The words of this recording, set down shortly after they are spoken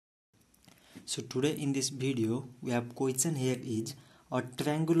So today in this video we have question here is a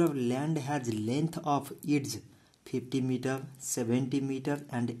triangular land has length of its 50 meter, 70 meter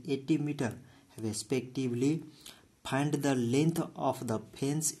and 80 meter respectively. Find the length of the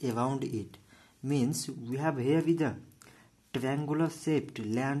fence around it. Means we have here is a triangular shaped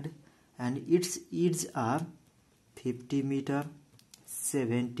land and its edges are 50 meter,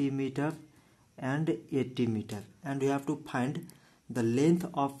 70 meter and 80 meter, and we have to find the length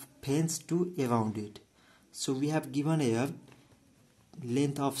of fence to around it. So we have given here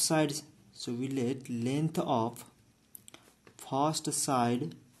length of sides, so we let length of first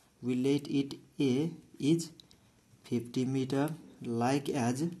side, we let it A is 50 meter, like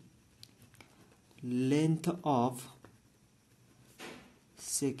as length of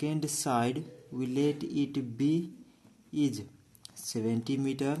second side we let it B is 70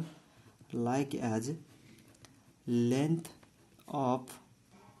 meter, like as length of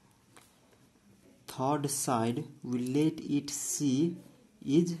third side we let it C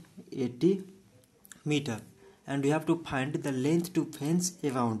is 80 meter, and we have to find the length to fence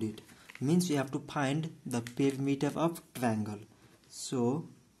around it. Means we have to find the perimeter of triangle. So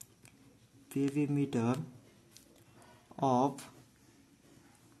perimeter of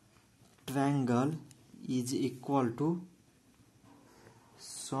triangle is equal to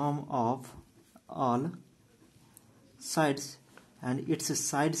sum of all sides, and its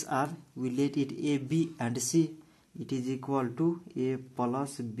sides are, we let it A, B and C, it is equal to A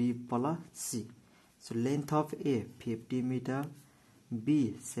plus B plus C. So length of A 50 meter,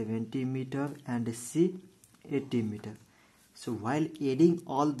 B 70 meter and C 80 meter. So while adding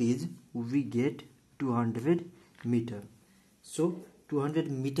all these we get 200 meter. So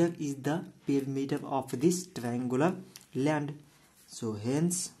 200 meter is the perimeter of this triangular land. So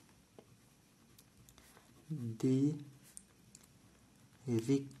hence the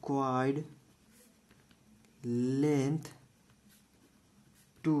required length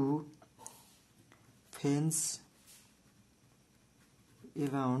to fence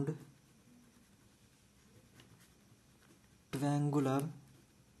around triangular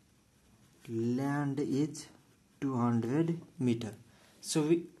land is 200 meter.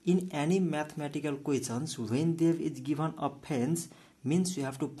 So in any mathematical questions, when there is given a fence, means we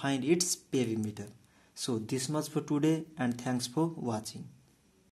have to find its perimeter. So this much for today, and thanks for watching.